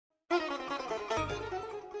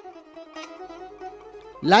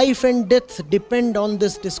Life and death depend on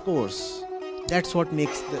this discourse. That's what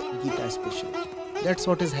makes the Gita special. That's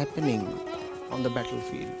what is happening on the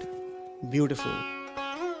battlefield. Beautiful,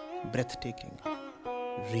 breathtaking,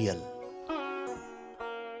 real.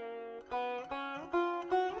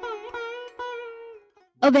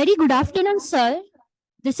 A very good afternoon, sir.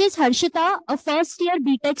 This is Harshita, a first-year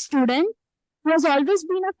BTech student who has always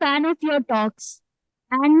been a fan of your talks.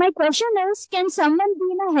 And my question is, can someone be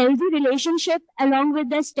in a healthy relationship along with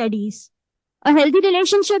their studies? A healthy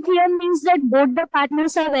relationship here means that both the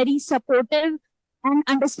partners are very supportive and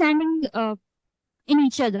understanding in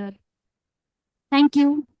each other. Thank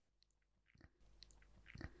you.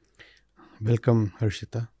 Welcome,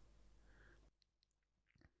 Harshita.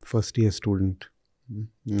 First year student.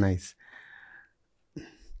 Nice.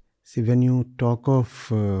 See, when you talk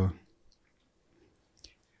of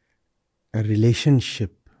a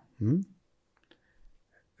relationship,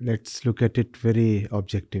 let's look at it very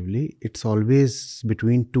objectively. It's always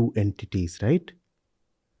between two entities, right?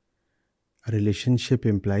 A relationship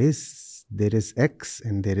implies there is X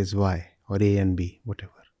and there is Y, or A and B,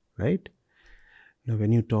 whatever, right? Now,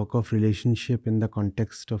 when you talk of relationship in the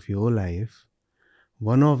context of your life,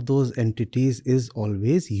 one of those entities is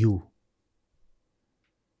always you,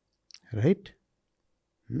 right?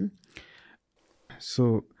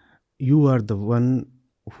 So, you are the one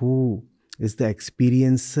who is the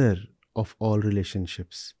experiencer of all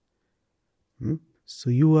relationships. So,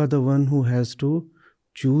 you are the one who has to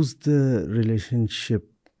choose the relationship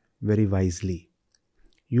very wisely.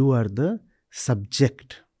 You are the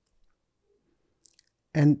subject.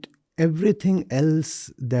 And everything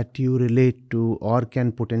else that you relate to or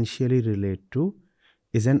can potentially relate to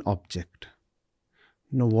is an object.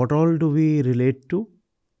 Now, what all do we relate to?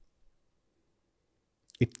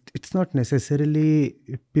 It's not necessarily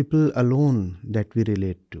people alone that we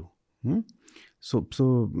relate to. So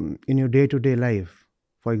in your day-to-day life,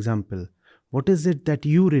 for example, what is it that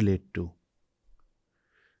you relate to?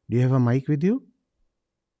 Do you have a mic with you?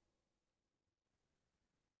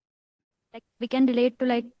 Like we can relate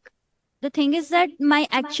to the thing is that my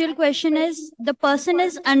actual question is the person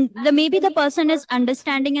is maybe the person is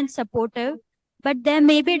understanding and supportive, but there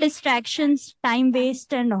may be distractions, time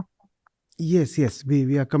waste and all. Yes,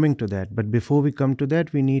 we are coming to that. But before we come to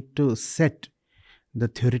that, we need to set the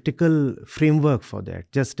theoretical framework for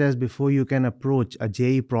that. Just as before you can approach a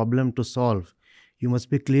JEE problem to solve, you must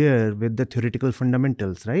be clear with the theoretical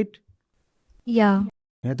fundamentals, right? Yeah.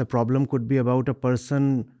 The problem could be about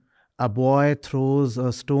a boy throws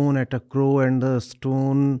a stone at a crow and the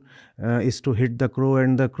stone is to hit the crow,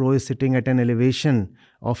 and the crow is sitting at an elevation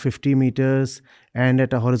of 50 meters and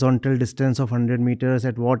at a horizontal distance of 100 meters.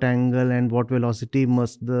 At what angle and what velocity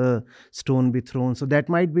must the stone be thrown? So that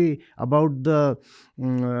might be about the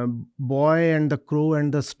boy and the crow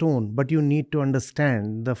and the stone, but you need to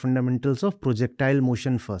understand the fundamentals of projectile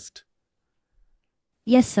motion first.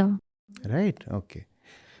 Yes, sir. Right? Okay.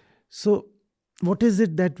 So what is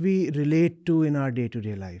it that we relate to in our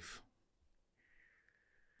day-to-day life?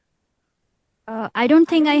 I don't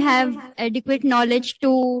think I have adequate knowledge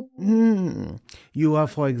to... You are,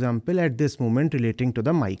 for example, at this moment relating to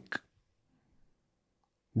the mic.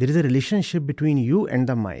 There is a relationship between you and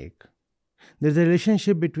the mic. There is a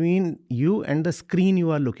relationship between you and the screen you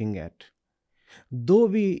are looking at. Though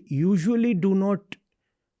we usually do not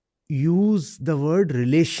use the word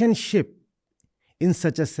relationship in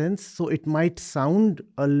such a sense, so it might sound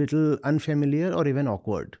a little unfamiliar or even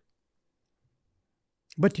awkward.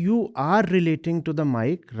 But you are relating to the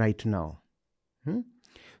mic right now.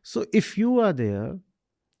 So if you are there,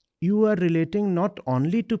 you are relating not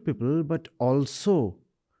only to people but also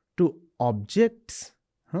to objects,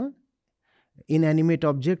 inanimate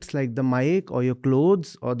objects like the mic or your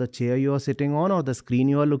clothes or the chair you are sitting on or the screen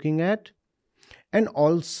you are looking at, and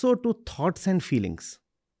also to thoughts and feelings.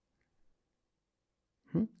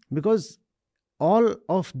 Because all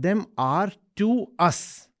of them are to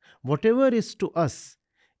us. Whatever is to us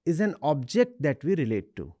is an object that we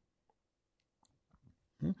relate to.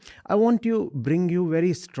 I want to bring you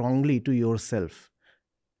very strongly to yourself.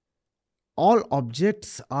 All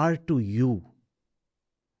objects are to you.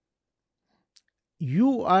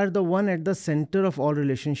 You are the one at the center of all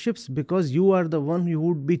relationships because you are the one who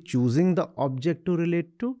would be choosing the object to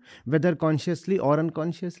relate to, whether consciously or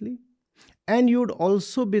unconsciously. And you would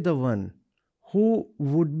also be the one who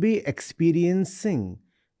would be experiencing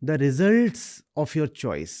the results of your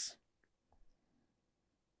choice.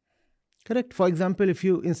 Correct? For example, if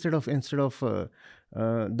you instead of the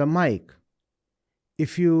mic,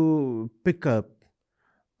 if you pick up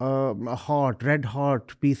a red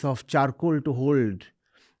hot piece of charcoal to hold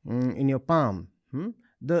in your palm,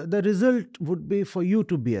 the result would be for you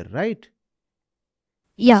to bear, right?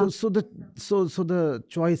 Yeah. So the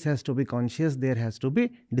choice has to be conscious. There has to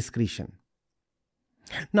be discretion.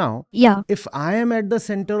 Now, Yeah. if I am at the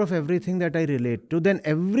center of everything that I relate to, then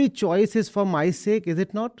every choice is for my sake, is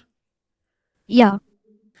it not? Yeah.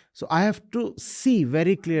 So I have to see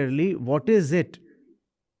very clearly what is it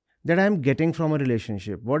that I am getting from a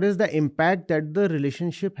relationship. What is the impact that the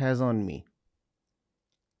relationship has on me?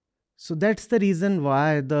 So that's the reason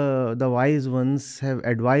why the wise ones have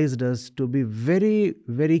advised us to be very,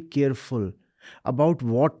 very careful about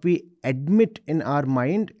what we admit in our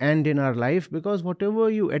mind and in our life, because whatever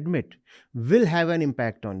you admit will have an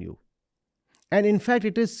impact on you. And in fact,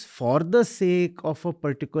 it is for the sake of a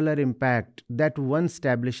particular impact that one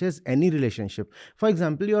establishes any relationship. For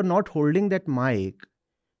example, you are not holding that mic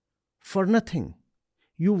for nothing.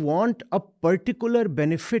 You want a particular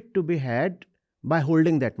benefit to be had by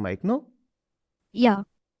holding that mic, no? Yeah.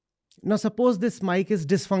 Now, suppose this mic is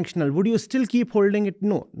dysfunctional. Would you still keep holding it?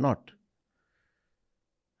 No, not.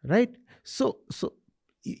 Right? So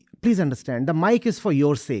please understand, the mic is for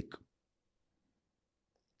your sake.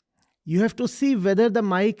 You have to see whether the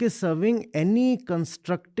mic is serving any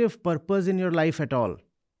constructive purpose in your life at all.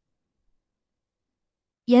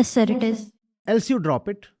 Yes, sir, it is. Else you drop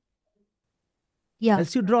it. Yeah.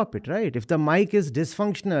 Else you drop it, right? If the mic is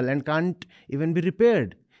dysfunctional and can't even be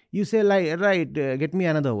repaired, you say, right, get me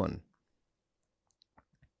another one.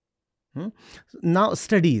 Now,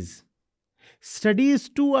 studies. Studies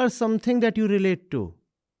too are something that you relate to.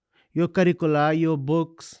 Your curricula, your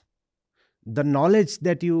books, the knowledge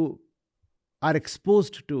that you are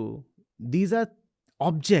exposed to, these are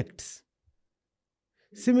objects.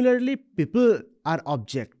 Similarly, people are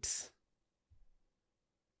objects.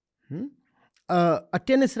 A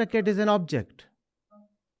tennis racket is an object.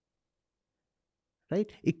 Right?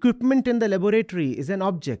 Equipment in the laboratory is an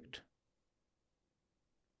object.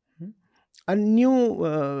 A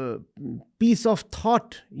new piece of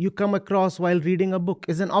thought you come across while reading a book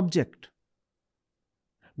is an object.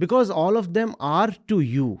 Because all of them are to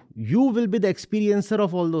you. You will be the experiencer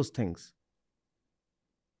of all those things.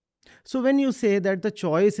 So when you say that the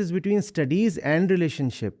choice is between studies and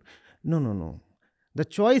relationship, no. The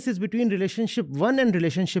choice is between relationship 1 and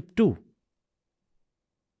relationship 2.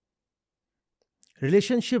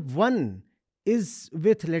 Relationship 1 is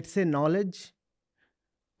with, let's say, knowledge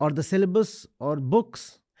or the syllabus or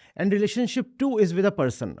books, and relationship 2 is with a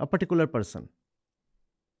person, a particular person.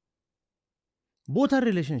 Both are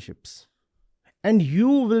relationships. And you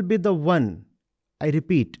will be the one, I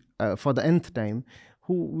repeat for the nth time,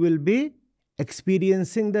 who will be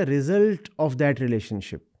experiencing the result of that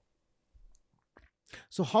relationship.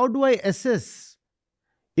 So how do I assess,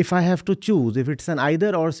 if I have to choose, if it's an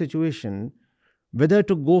either or situation, whether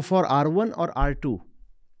to go for R1 or R2?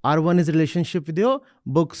 R1 is relationship with your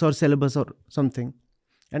books or syllabus or something.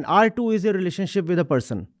 And R2 is your relationship with a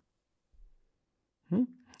person.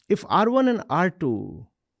 If R1 and R2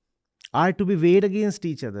 are to be weighed against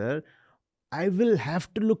each other, I will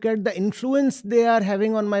have to look at the influence they are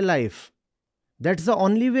having on my life. That's the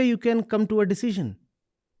only way you can come to a decision.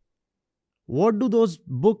 What do those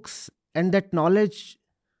books and that knowledge,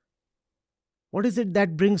 what is it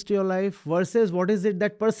that brings to your life versus what is it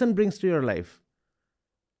that person brings to your life?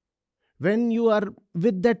 When you are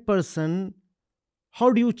with that person,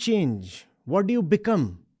 how do you change? What do you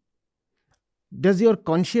become? Does your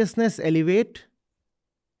consciousness elevate?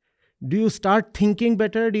 Do you start thinking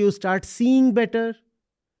better? Do you start seeing better?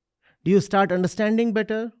 Do you start understanding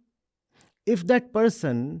better? If that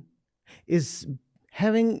person is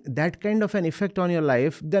having that kind of an effect on your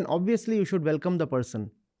life, then obviously you should welcome the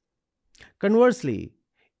person. Conversely,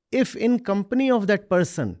 if in company of that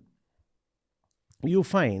person, you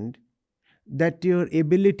find that your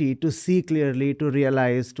ability to see clearly, to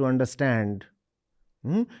realize, to understand,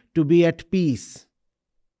 to be at peace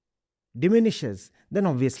diminishes, then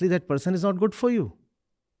obviously that person is not good for you.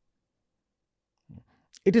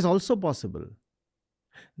 It is also possible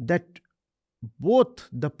that both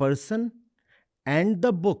the person and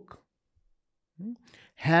the book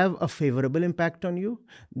have a favorable impact on you.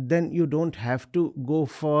 Then you don't have to go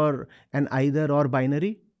for an either or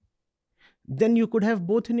binary. Then you could have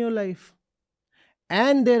both in your life.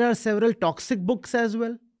 And there are several toxic books as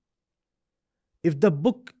well. If the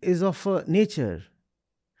book is of a nature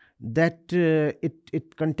that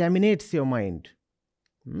it contaminates your mind,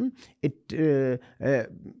 it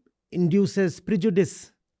induces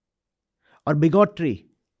prejudice or bigotry,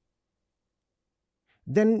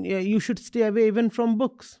 then you should stay away even from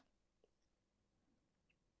books.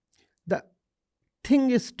 The thing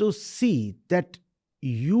is to see that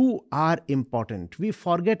you are important. We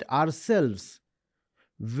forget ourselves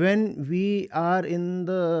when we are in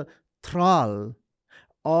the thrall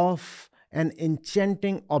of an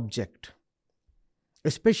enchanting object,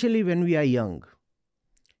 especially when we are young.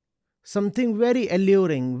 Something very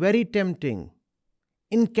alluring, very tempting,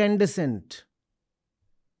 incandescent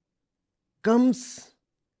comes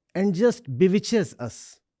and just bewitches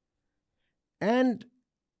us. And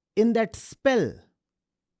in that spell,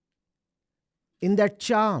 in that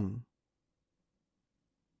charm,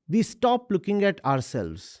 we stop looking at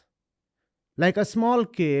ourselves. Like a small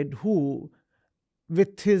kid who,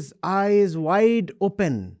 with his eyes wide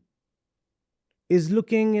open, is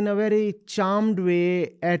looking in a very charmed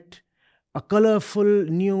way at a colorful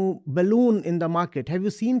new balloon in the market. Have you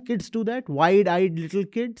seen kids do that? Wide-eyed little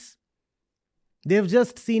kids. They've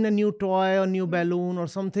just seen a new toy or new balloon or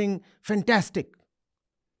something fantastic.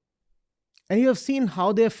 And you have seen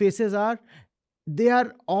how their faces are. They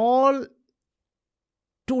are all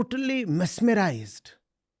totally mesmerized.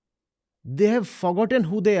 They have forgotten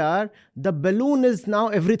who they are. The balloon is now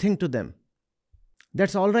everything to them.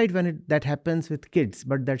 That's all right when that happens with kids,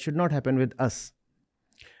 but that should not happen with us.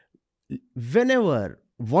 Whenever,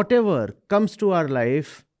 whatever comes to our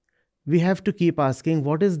life, we have to keep asking,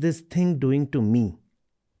 what is this thing doing to me?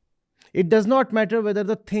 It does not matter whether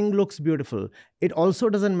the thing looks beautiful. It also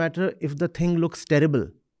doesn't matter if the thing looks terrible.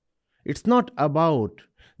 It's not about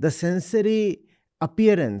the sensory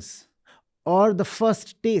appearance or the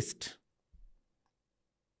first taste.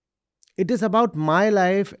 It is about my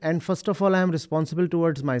life, and first of all, I am responsible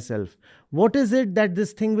towards myself. What is it that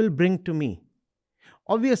this thing will bring to me?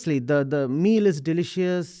 Obviously, the meal is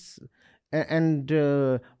delicious and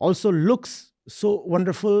also looks so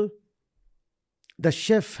wonderful. The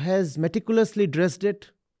chef has meticulously dressed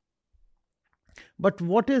it. But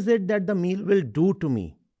what is it that the meal will do to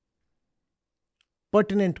me?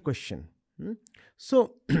 Pertinent question.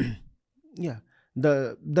 So, yeah,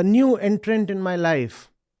 the new entrant in my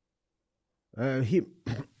life, he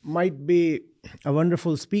might be a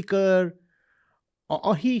wonderful speaker,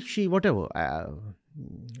 or he, she, whatever.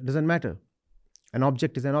 Doesn't matter. An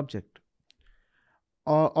object is an object.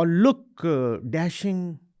 Or look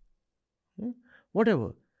dashing,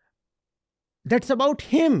 whatever. That's about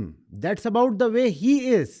him. That's about the way he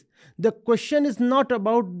is. The question is not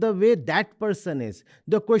about the way that person is.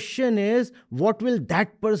 The question is, what will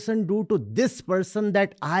that person do to this person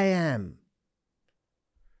that I am?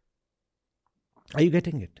 Are you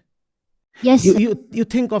getting it? Yes, sir. You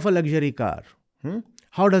think of a luxury car.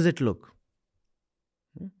 How does it look?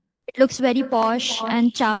 It looks very posh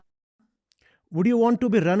and charming. Would you want to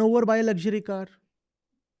be run over by a luxury car?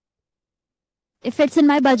 If it's in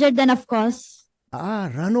my budget, then of course.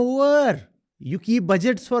 Run over. You keep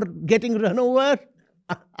budgets for getting run over?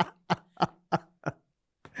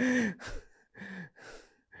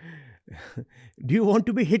 Do you want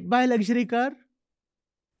to be hit by a luxury car?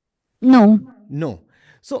 No. No.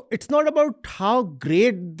 So it's not about how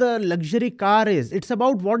great the luxury car is. It's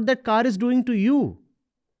about what that car is doing to you.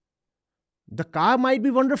 The car might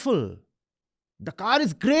be wonderful. The car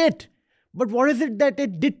is great. But what is it that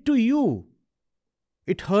it did to you?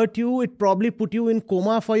 It hurt you. It probably put you in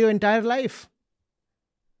coma for your entire life.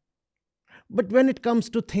 But when it comes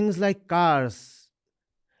to things like cars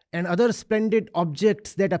and other splendid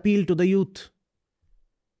objects that appeal to the youth,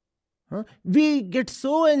 we get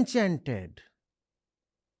so enchanted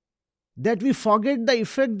that we forget the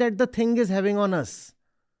effect that the thing is having on us.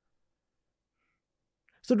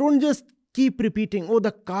 So don't just keep repeating, oh,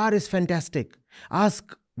 the car is fantastic.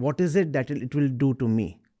 Ask, what is it that it will do to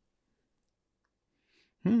me?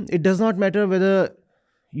 It does not matter whether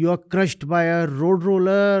you are crushed by a road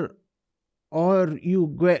roller or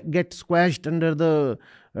you get squashed under the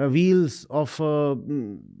wheels of a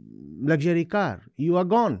luxury car. You are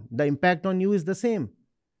gone. The impact on you is the same.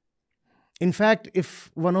 In fact,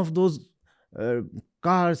 if one of those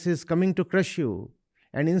cars is coming to crush you,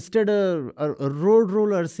 and instead a road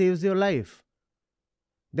roller saves your life,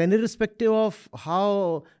 then irrespective of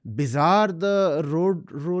how bizarre the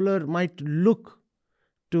road roller might look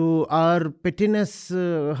to our prettiness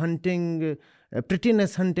hunting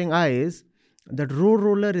eyes, that road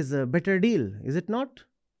roller is a better deal, is it not?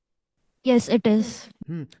 Yes, it is.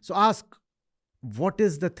 So ask, what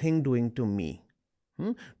is the thing doing to me?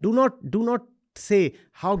 Do not say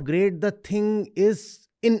how great the thing is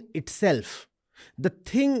in itself. The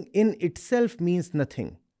thing in itself means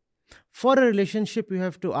nothing. For a relationship, you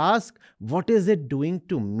have to ask, what is it doing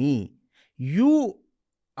to me? You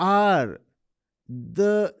are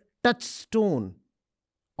the touchstone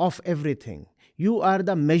of everything. You are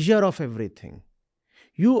the measure of everything.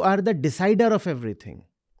 You are the decider of everything.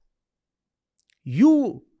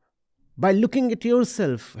 You, by looking at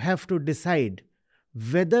yourself, have to decide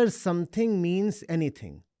whether something means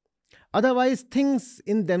anything. Otherwise, things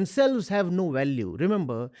in themselves have no value.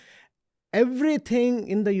 Remember, everything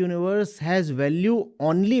in the universe has value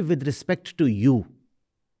only with respect to you.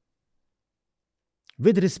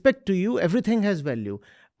 With respect to you, everything has value.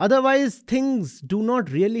 Otherwise, things do not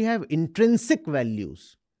really have intrinsic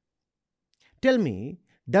values. Tell me,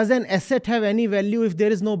 does an asset have any value if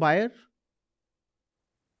there is no buyer?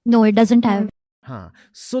 No, it doesn't have.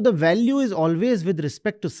 So the value is always with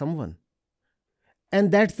respect to someone. And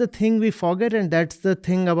that's the thing we forget, and that's the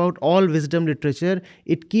thing about all wisdom literature.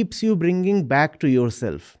 It keeps you bringing back to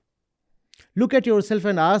yourself. Look at yourself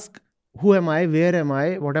and ask, who am I? Where am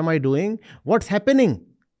I? What am I doing? What's happening?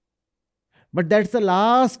 But that's the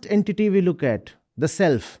last entity we look at, the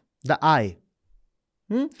self, the I.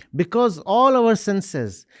 Because all our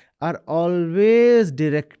senses are always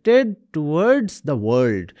directed towards the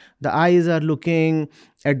world. The eyes are looking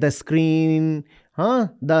at the screen,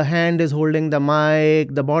 the hand is holding the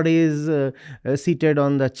mic, the body is seated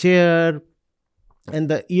on the chair, and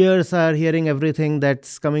the ears are hearing everything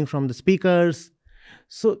that's coming from the speakers.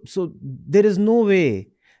 So there is no way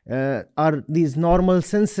these normal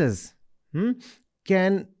senses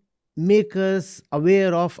can make us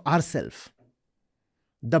aware of ourselves.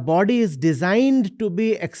 The body is designed to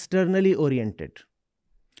be externally oriented.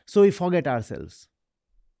 So we forget ourselves.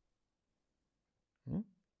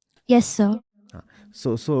 Yes, sir.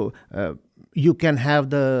 So you can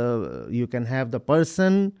have the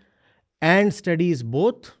person and studies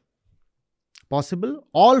both possible.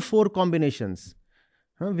 All four combinations.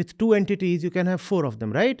 With two entities, you can have four of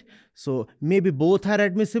them, right? So maybe both are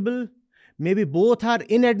admissible. Maybe both are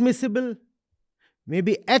inadmissible.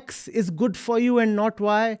 Maybe X is good for you and not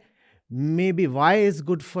Y. Maybe Y is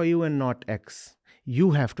good for you and not X.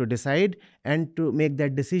 You have to decide, and to make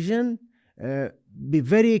that decision, be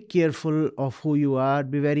very careful of who you are.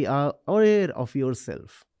 Be very aware of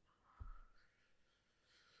yourself.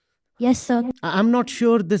 Yes, sir. I'm not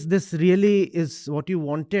sure this really is what you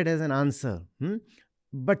wanted as an answer.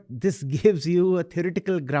 But this gives you a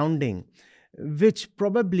theoretical grounding, which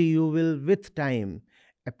probably you will, with time,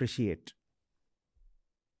 appreciate.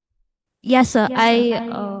 Yes, sir.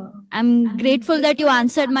 I'm grateful that you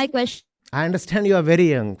answered my question. I understand you are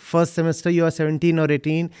very young. First semester, you are 17 or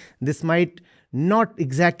 18. This might not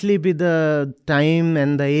exactly be the time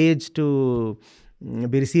and the age to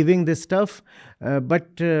be receiving this stuff.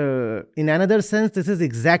 But in another sense, this is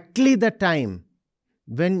exactly the time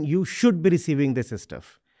when you should be receiving this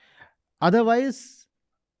stuff. Otherwise,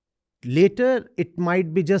 later, it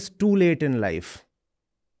might be just too late in life.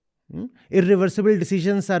 Irreversible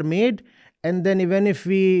decisions are made, and then even if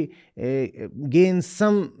we gain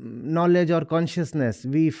some knowledge or consciousness,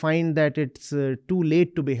 we find that it's too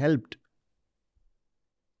late to be helped.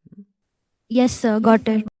 Yes, sir. Got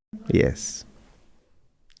it. Yes.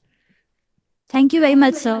 Thank you very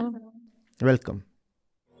much, sir. Welcome.